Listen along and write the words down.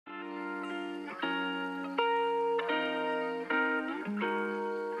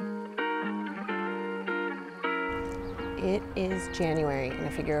It is January, and I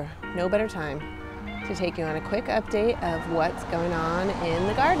figure no better time to take you on a quick update of what's going on in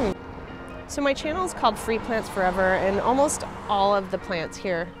the garden. So my channel is called Free Plants Forever, and almost all of the plants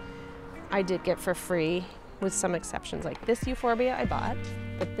here I did get for free, with some exceptions. Like this euphorbia I bought,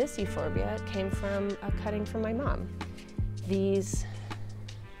 but this euphorbia came from a cutting from my mom. These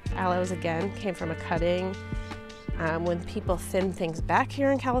aloes, again, came from a cutting. When people thin things back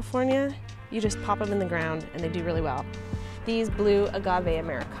here in California, you just pop them in the ground and they do really well. These blue agave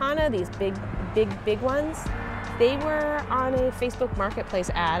americana, these big ones, they were on a Facebook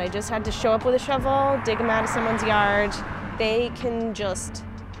marketplace ad. I just had to show up with a shovel, dig them out of someone's yard. They can just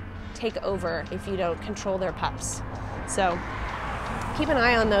take over if you don't control their pups. So keep an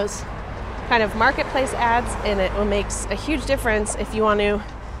eye on those kind of marketplace ads, and it will make a huge difference if you want to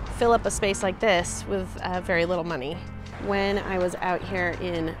fill up a space like this with very little money. When I was out here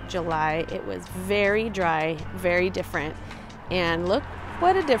in July, it was very dry, very different, and look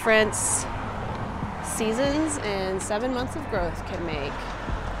what a difference seasons and 7 months of growth can make.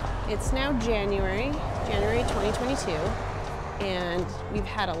 It's now January 2022, and we've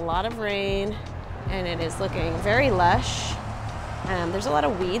had a lot of rain, and it is looking very lush. There's a lot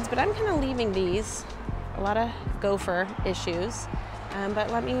of weeds, but I'm kind of leaving these, a lot of gopher issues, but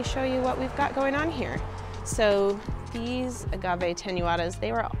let me show you what we've got going on here. So these agave tenuatas,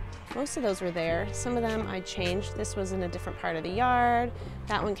 most of those were there. Some of them I changed. This was in a different part of the yard.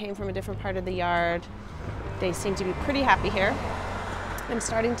 That one came from a different part of the yard. They seem to be pretty happy here. I'm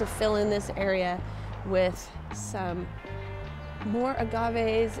starting to fill in this area with some more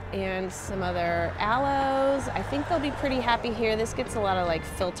agaves and some other aloes. I think they'll be pretty happy here. This gets a lot of like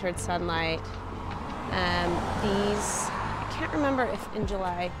filtered sunlight. I can't remember if in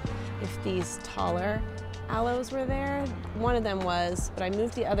July, if these taller aloes were there. One of them was, but I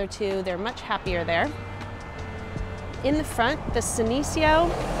moved the other two. They're much happier there. In the front, the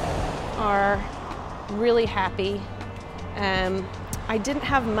senecio are really happy. I didn't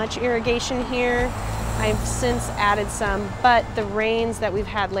have much irrigation here. I've since added some, but the rains that we've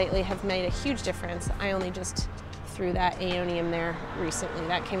had lately have made a huge difference. I only just threw that Aeonium there recently.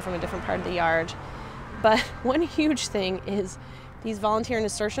 That came from a different part of the yard. But one huge thing is these volunteer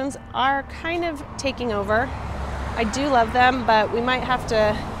nasturtiums are kind of taking over. I do love them, but we might have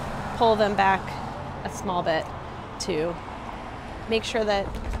to pull them back a small bit to make sure that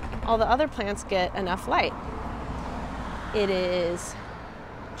all the other plants get enough light. It is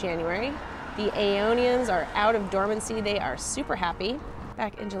January. The Aeoniums are out of dormancy. They are super happy.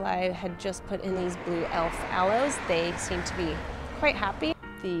 Back in July, I had just put in these blue elf aloes. They seem to be quite happy.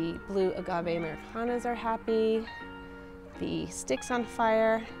 The blue agave americanas are happy. The sticks on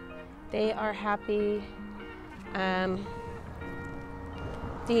fire, they are happy.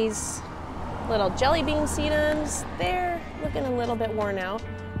 These little jelly bean sedums, they're looking a little bit worn out,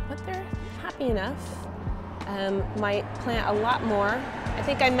 but they're happy enough. Might plant a lot more. I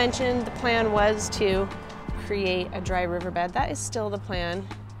think I mentioned the plan was to create a dry riverbed. That is still the plan.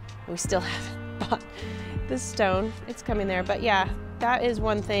 We still haven't bought the stone. It's coming there, but yeah, that is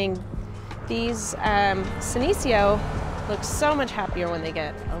one thing. These senecio look so much happier when they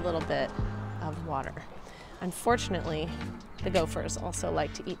get a little bit of water. Unfortunately, the gophers also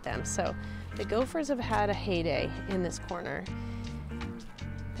like to eat them. So the gophers have had a heyday in this corner.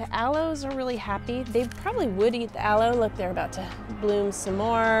 The aloes are really happy. They probably would eat the aloe. Look, they're about to bloom some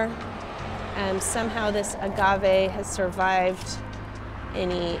more. Somehow this agave has survived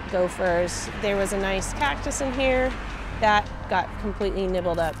any gophers. There was a nice cactus in here that got completely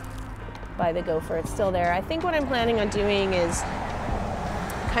nibbled up by the gopher. It's still there. I think what I'm planning on doing is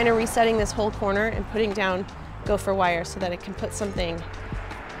kind of resetting this whole corner and putting down gopher wire so that it can put something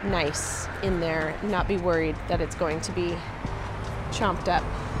nice in there and not be worried that it's going to be chomped up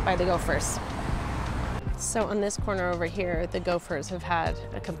by the gophers. So on this corner over here, the gophers have had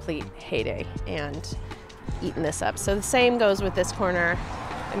a complete heyday and eaten this up. So the same goes with this corner.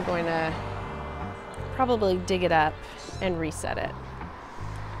 I'm going to probably dig it up and reset it.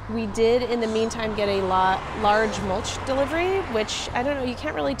 We did, in the meantime, get a large mulch delivery, which, I don't know, you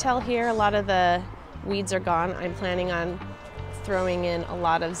can't really tell here. A lot of the weeds are gone. I'm planning on throwing in a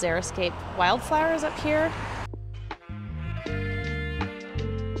lot of xeriscape wildflowers up here.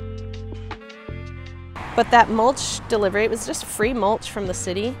 But that mulch delivery, it was just free mulch from the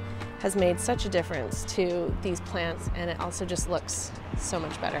city, has made such a difference to these plants, and it also just looks so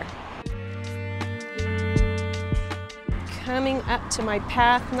much better. Coming up to my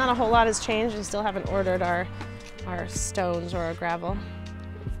path, not a whole lot has changed. I still haven't ordered our stones or our gravel.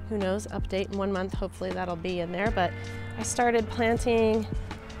 Who knows, update in 1 month, hopefully that'll be in there. But I started planting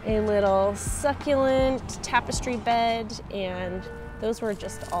a little succulent tapestry bed, and those were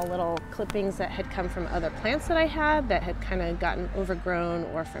just all little clippings that had come from other plants that I had that had kind of gotten overgrown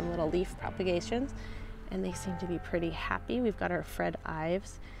or from little leaf propagations, and they seem to be pretty happy. We've got our Fred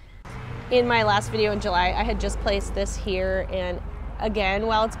Ives. In my last video in July, I had just placed this here, and again,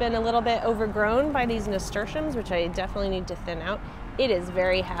 while it's been a little bit overgrown by these nasturtiums, which I definitely need to thin out, it is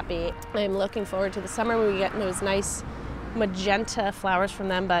very happy. I'm looking forward to the summer when we get those nice magenta flowers from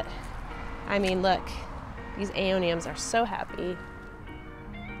them, but I mean, look, these Aeoniums are so happy.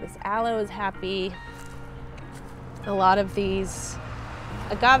 This aloe is happy. A lot of these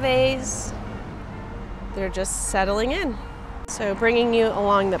agaves, they're just settling in. So bringing you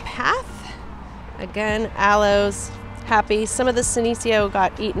along the path, again, aloes, happy. Some of the senecio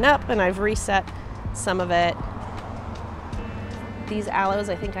got eaten up and I've reset some of it. These aloes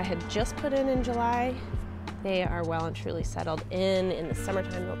I think I had just put in July. They are well and truly settled in. In the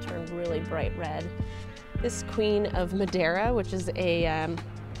summertime, they'll turn really bright red. This Queen of Madeira, which is a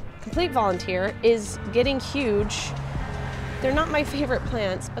complete volunteer, is getting huge. They're not my favorite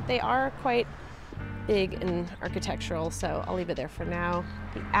plants, but they are quite big and architectural, so I'll leave it there for now.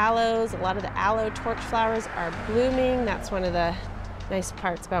 The aloes, a lot of the aloe torch flowers are blooming. That's one of the nice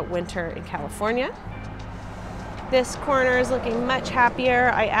parts about winter in California. This corner is looking much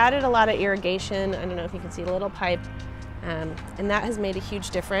happier. I added a lot of irrigation. I don't know if you can see a little pipe, and that has made a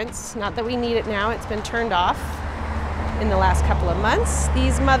huge difference. Not that we need it now, it's been turned off in the last couple of months.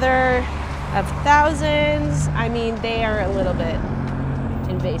 These mother of thousands, I mean, they are a little bit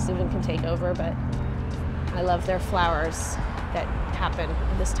invasive and can take over, but I love their flowers that happen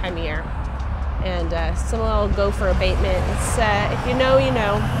at this time of year. And some little gopher abatement. It's, if you know, you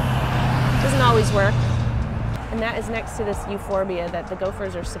know. It doesn't always work. And that is next to this Euphorbia that the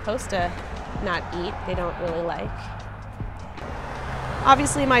gophers are supposed to not eat. They don't really like.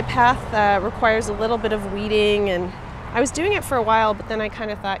 Obviously my path requires a little bit of weeding, and I was doing it for a while, but then I kind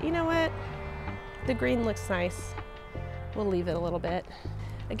of thought, you know what? The green looks nice. We'll leave it a little bit.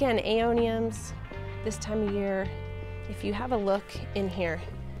 Again, Aeoniums, this time of year, if you have a look in here,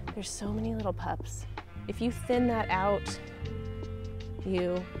 there's so many little pups. If you thin that out,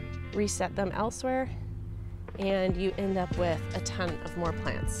 you reset them elsewhere, and you end up with a ton of more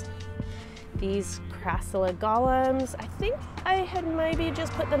plants. These Crassula golems, I think I had maybe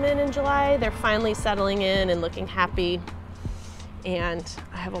just put them in July. They're finally settling in and looking happy. And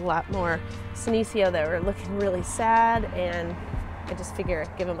I have a lot more senecio that are looking really sad, and I just figure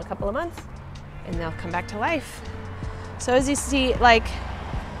give them a couple of months and they'll come back to life. So as you see, like,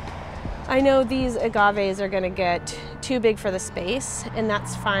 I know these agaves are gonna get too big for the space, and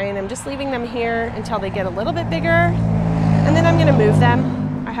that's fine. I'm just leaving them here until they get a little bit bigger, and then I'm gonna move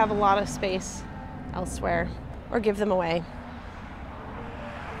them. I have a lot of space elsewhere, or give them away.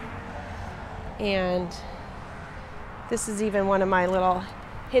 And this is even one of my little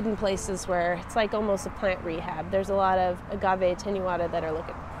hidden places where it's like almost a plant rehab. There's a lot of agave attenuata that are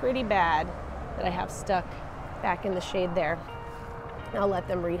looking pretty bad that I have stuck back in the shade there. I'll let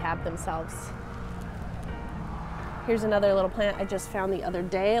them rehab themselves. Here's another little plant I just found the other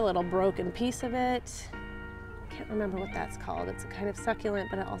day, a little broken piece of it. Can't remember what that's called. It's a kind of succulent,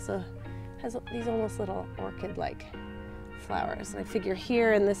 but it also has these almost little orchid-like flowers. And I figure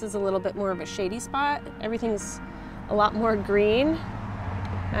here, and this is a little bit more of a shady spot, everything's a lot more green.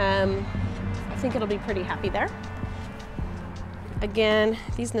 I think it'll be pretty happy there. Again,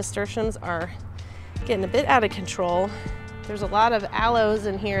 these nasturtiums are getting a bit out of control. There's a lot of aloes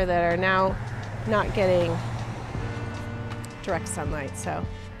in here that are now not getting direct sunlight, so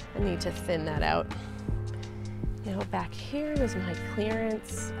I need to thin that out. Now back here is my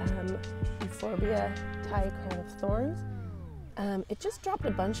clearance Euphorbia Thai crown of thorns. It just dropped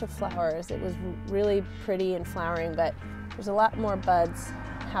a bunch of flowers. It was really pretty and flowering, but there's a lot more buds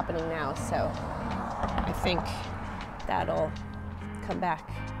happening now, so I think that'll come back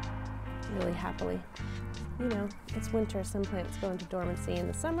really happily. You know, it's winter. Some plants go into dormancy in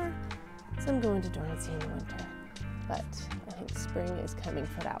the summer, some go into dormancy in the winter, but I think spring is coming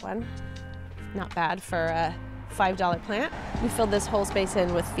for that one. Not bad for a $5 plant. We filled this whole space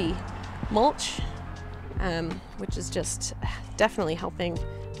in with the mulch, which is just definitely helping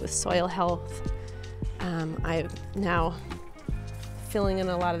with soil health. I'm now filling in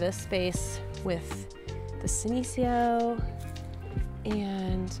a lot of this space with the senecio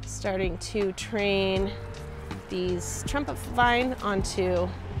and starting to train these trumpet vine onto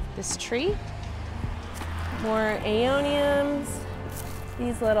this tree. More Aeoniums,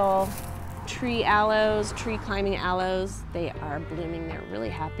 these little tree aloes, tree climbing aloes, they are blooming. They're really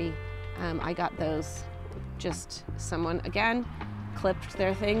happy. I got those, just someone, again, clipped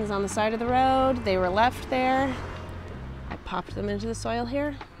their things on the side of the road. They were left there. I popped them into the soil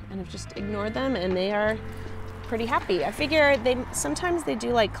here and have just ignored them, and they are pretty happy. I figure sometimes they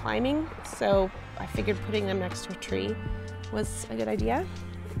do like climbing, so I figured putting them next to a tree was a good idea.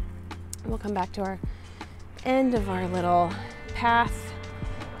 We'll come back to our end of our little path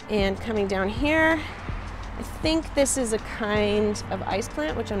and coming down here. I think this is a kind of ice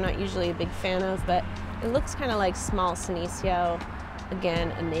plant, which I'm not usually a big fan of, but it looks kind of like small senecio.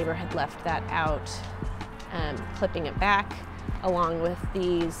 Again, a neighbor had left that out, clipping it back along with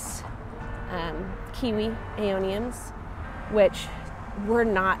these kiwi Aeoniums, which were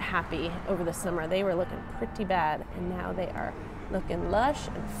not happy over the summer. They were looking pretty bad, and now they are looking lush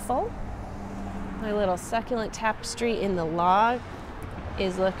and full. My little succulent tapestry in the log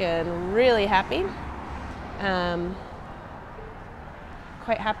is looking really happy.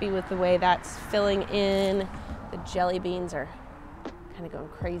 Quite happy with the way that's filling in. The jelly beans are kind of going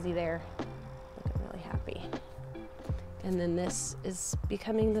crazy there. Looking really happy. And then this is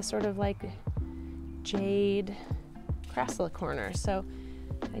becoming the sort of like jade crassula corner. So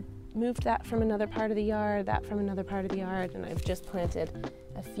I moved that from another part of the yard, that from another part of the yard, and I've just planted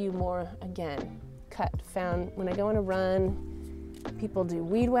a few more again. Found when I go on a run, people do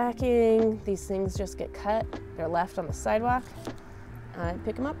weed whacking. These things just get cut. They're left on the sidewalk. I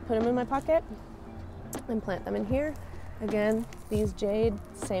pick them up, put them in my pocket, and plant them in here. Again, these jade,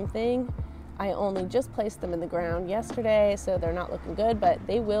 same thing. I only just placed them in the ground yesterday, so they're not looking good, but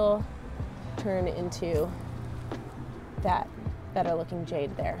they will turn into that better looking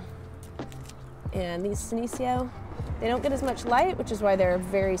jade there. And these senecio, they don't get as much light, which is why they're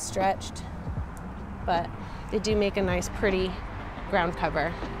very stretched, but they do make a nice, pretty ground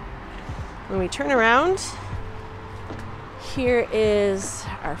cover. When we turn around, here is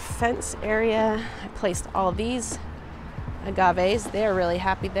our fence area. I placed all these agaves. They're really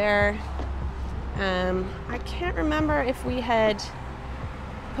happy there. I can't remember if we had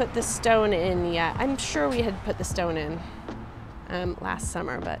put the stone in yet. I'm sure we had put the stone in last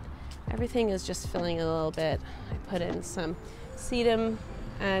summer, but everything is just filling a little bit. I put in some sedum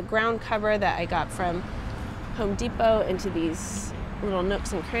ground cover that I got from Home Depot into these little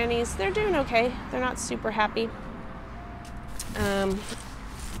nooks and crannies. They're doing okay. They're not super happy.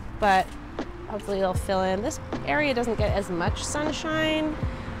 But hopefully they'll fill in. This area doesn't get as much sunshine.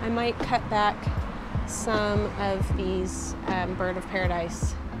 I might cut back some of these bird of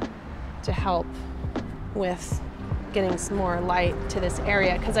paradise to help with getting some more light to this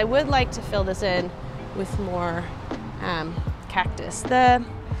area, because I would like to fill this in with more cactus. The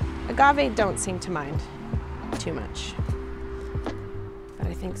agave don't seem to mind too much, but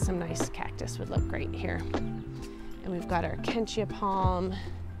I think some nice cactus would look great here. And we've got our kentia palm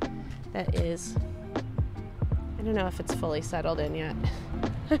that is, I don't know if it's fully settled in yet.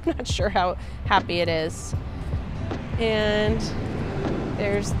 I'm not sure how happy it is. And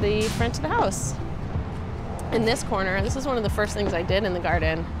there's the front of the house. In this corner, this is one of the first things I did in the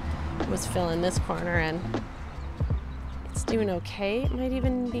garden, was fill in this corner, and it's doing okay. It might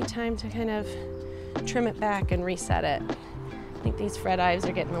even be time to kind of trim it back and reset it. I think these Fred Ives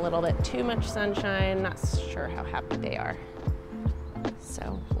are getting a little bit too much sunshine. Not sure how happy they are.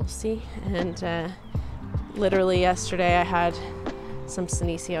 So we'll see. And literally yesterday I had some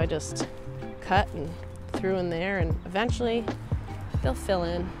senecio I just cut and threw in there, and eventually they'll fill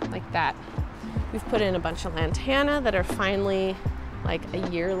in like that. We've put in a bunch of lantana that are finally, like a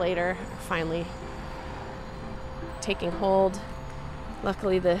year later, finally taking hold.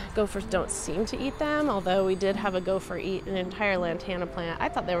 Luckily the gophers don't seem to eat them, although we did have a gopher eat an entire lantana plant. I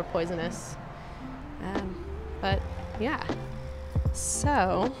thought they were poisonous. But yeah,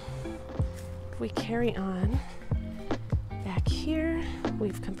 so if we carry on back here,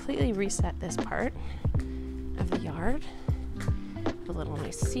 we've completely reset this part of the yard. A little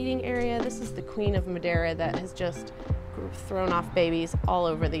nice seating area. This is the Queen of Madeira that has just thrown off babies all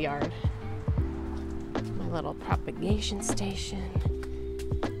over the yard. My little propagation station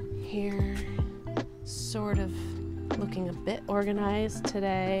here, sort of looking a bit organized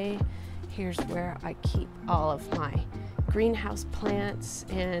today. Here's where I keep all of my greenhouse plants,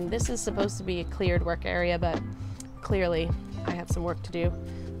 and this is supposed to be a cleared work area, but clearly I have some work to do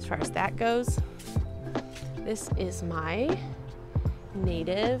as far as that goes. This is my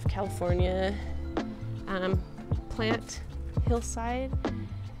native California plant hillside.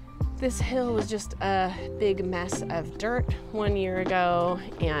 This hill was just a big mess of dirt 1 year ago,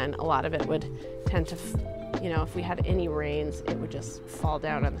 and a lot of it would tend to, if we had any rains, it would just fall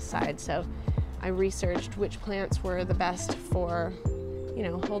down on the side. So I researched which plants were the best for,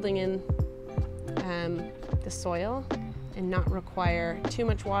 holding in the soil, and not require too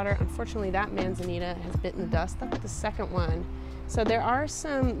much water. Unfortunately, that manzanita has bitten the dust. That's the second one. So there are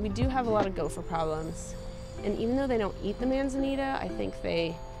some, we do have a lot of gopher problems. And even though they don't eat the manzanita, I think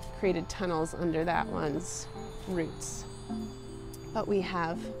they created tunnels under that one's roots. But we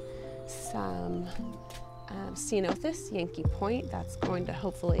have some Ceanothus, Yankee Point. That's going to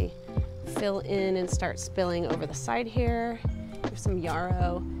hopefully fill in and start spilling over the side here. There's some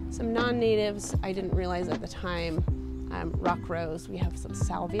yarrow, some non-natives. I didn't realize at the time, rock rose. We have some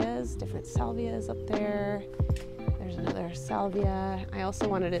salvias, different salvias up there. There's another salvia. I also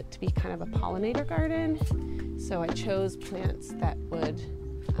wanted it to be kind of a pollinator garden, so I chose plants that would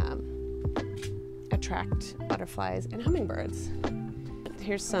attract butterflies and hummingbirds.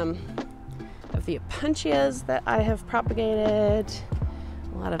 Here's some of the opuntias that I have propagated,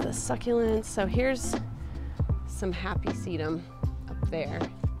 a lot of the succulents. So here's some happy sedum up there.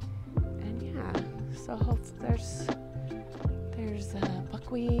 And yeah, so there's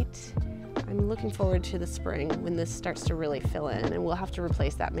buckwheat. I'm looking forward to the spring when this starts to really fill in, and we'll have to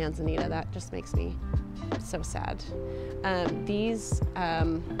replace that manzanita. That just makes me so sad. These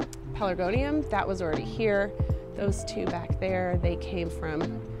pelargonium, that was already here. Those two back there, they came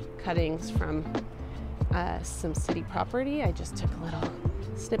from cuttings from some city property. I just took a little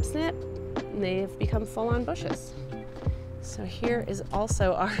snip snip, and they've become full-on bushes. So here is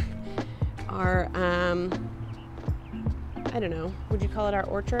also our I don't know, would you call it our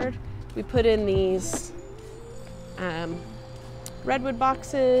orchard? We put in these redwood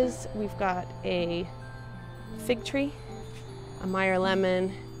boxes. We've got a fig tree, a Meyer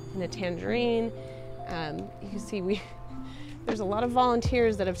lemon, and a tangerine. You can see there's a lot of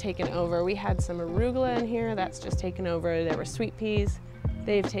volunteers that have taken over. We had some arugula in here, that's just taken over. There were sweet peas,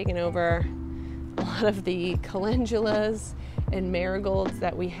 they've taken over. A lot of the calendulas and marigolds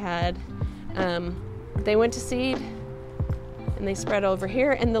that we had, they went to seed and they spread over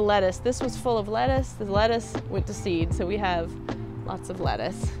here. And the lettuce, this was full of lettuce. The lettuce went to seed, so we have lots of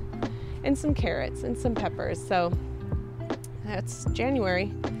lettuce and some carrots and some peppers. So that's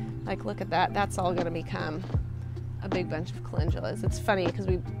January. Like, look at that. That's all gonna become a big bunch of calendulas. It's funny because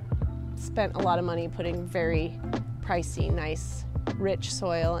we spent a lot of money putting very pricey, nice, rich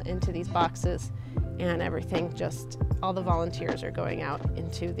soil into these boxes, and everything just, all the volunteers are going out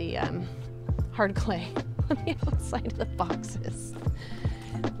into the hard clay on the outside of the boxes.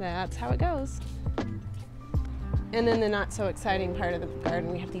 That's how it goes. And then the not so exciting part of the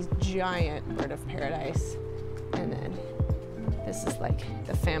garden, we have these giant bird of paradise. And then this is like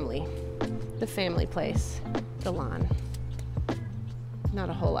the family place, the lawn. Not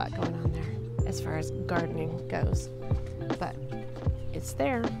a whole lot going on there as far as gardening goes, but it's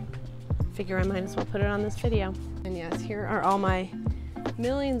there. Figure I might as well put it on this video. And yes, here are all my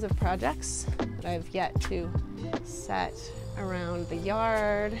millions of projects that I've yet to set around the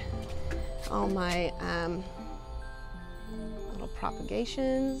yard. All my little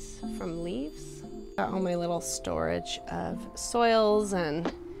propagations from leaves. Got all my little storage of soils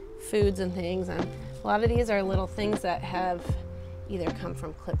and foods and things, and a lot of these are little things that have either come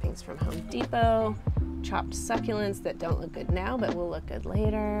from clippings from Home Depot, chopped succulents that don't look good now but will look good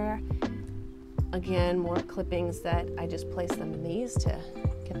later. Again, more clippings that I just place them in these to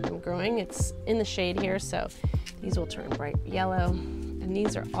get them growing. It's in the shade here, so these will turn bright yellow. And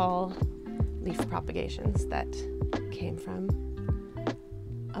these are all leaf propagations that came from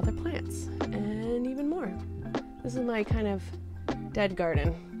other plants, and even more. This is my kind of dead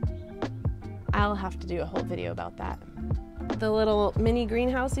garden. I'll have to do a whole video about that. The little mini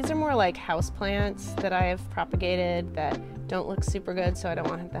greenhouse, these are more like house plants that I have propagated that don't look super good, so I don't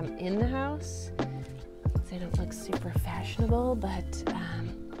want them in the house. They don't look super fashionable, but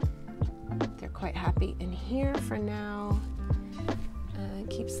they're quite happy in here for now.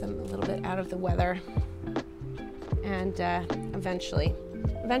 Keeps them a little bit out of the weather, and eventually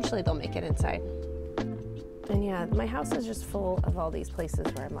they'll make it inside. And yeah, my house is just full of all these places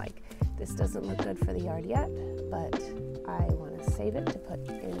where I'm like, this doesn't look good for the yard yet, but I want to save it to put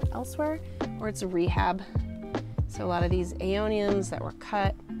in elsewhere, or it's a rehab. So a lot of these Aeoniums that were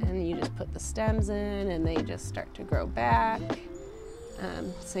cut, and you just put the stems in and they just start to grow back.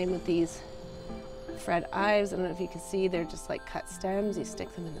 Same with these Fred Ives. I don't know if you can see, they're just like cut stems. You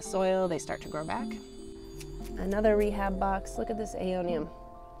stick them in the soil, they start to grow back. Another rehab box. Look at this Aeonium.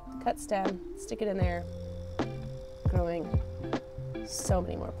 Cut stem, stick it in there, growing so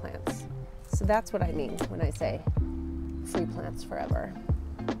many more plants. So that's what I mean when I say free plants forever.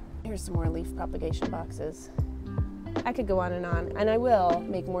 Here's some more leaf propagation boxes. I could go on, and I will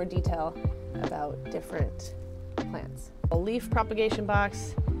make more detail about different plants. A leaf propagation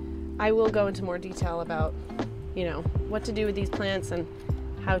box, I will go into more detail about you know, what to do with these plants and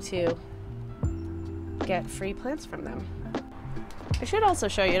how to get free plants from them. I should also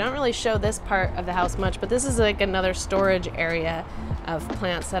show you, I don't really show this part of the house much, but this is like another storage area of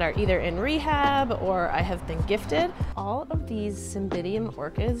plants that are either in rehab or I have been gifted. All of these Cymbidium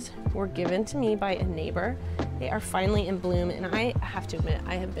orchids were given to me by a neighbor. They are finally in bloom, and I have to admit,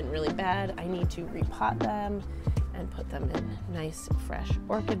 I have been really bad. I need to repot them and put them in nice fresh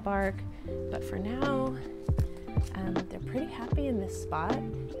orchid bark. But for now, they're pretty happy in this spot.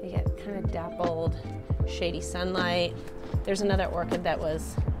 They get kind of dappled, shady sunlight. There's another orchid that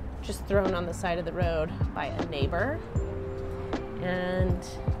was just thrown on the side of the road by a neighbor. And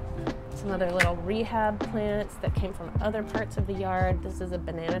some other little rehab plants that came from other parts of the yard. This is a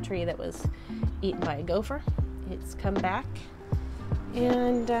banana tree that was eaten by a gopher. It's come back.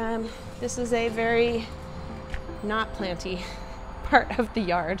 And this is a very not planty part of the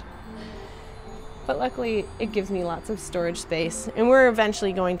yard. But luckily it gives me lots of storage space, and we're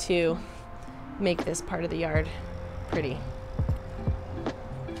eventually going to make this part of the yard pretty.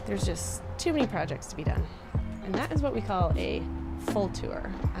 There's just too many projects to be done. And that is what we call a full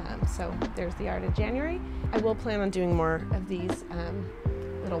tour. So there's the yard in January. I will plan on doing more of these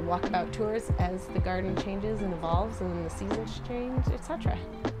little walkabout tours as the garden changes and evolves and the seasons change, etc.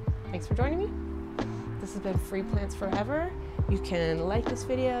 Thanks for joining me. This has been Free Plants Forever. You can like this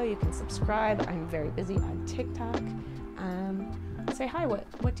video, you can subscribe. I'm very busy on TikTok. Say hi, what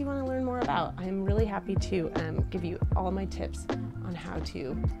do you want to learn more about? I'm really happy to give you all my tips on how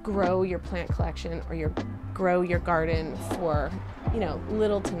to grow your plant collection or grow your garden for, you know,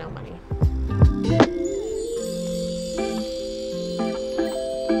 little to no money.